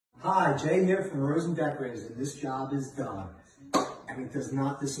Hi, Jay here from Rosen Decorators, and this job is done. And it does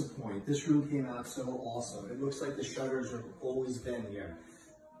not disappoint. This room came out so awesome. It looks like the shutters have always been here.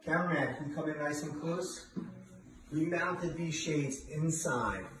 Cameraman, can you come in nice and close? We mounted these shades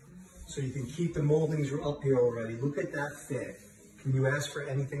inside so you can keep the moldings up here already. Look at that fit. Can you ask for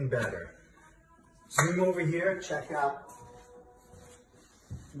anything better? Zoom over here, check out.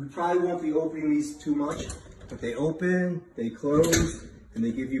 We probably won't be opening these too much, but they open, they close, and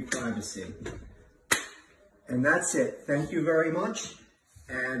they give you privacy. And that's it. Thank you very much,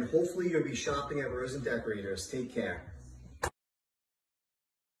 and hopefully you'll be shopping at Rosen Decorators. Take care.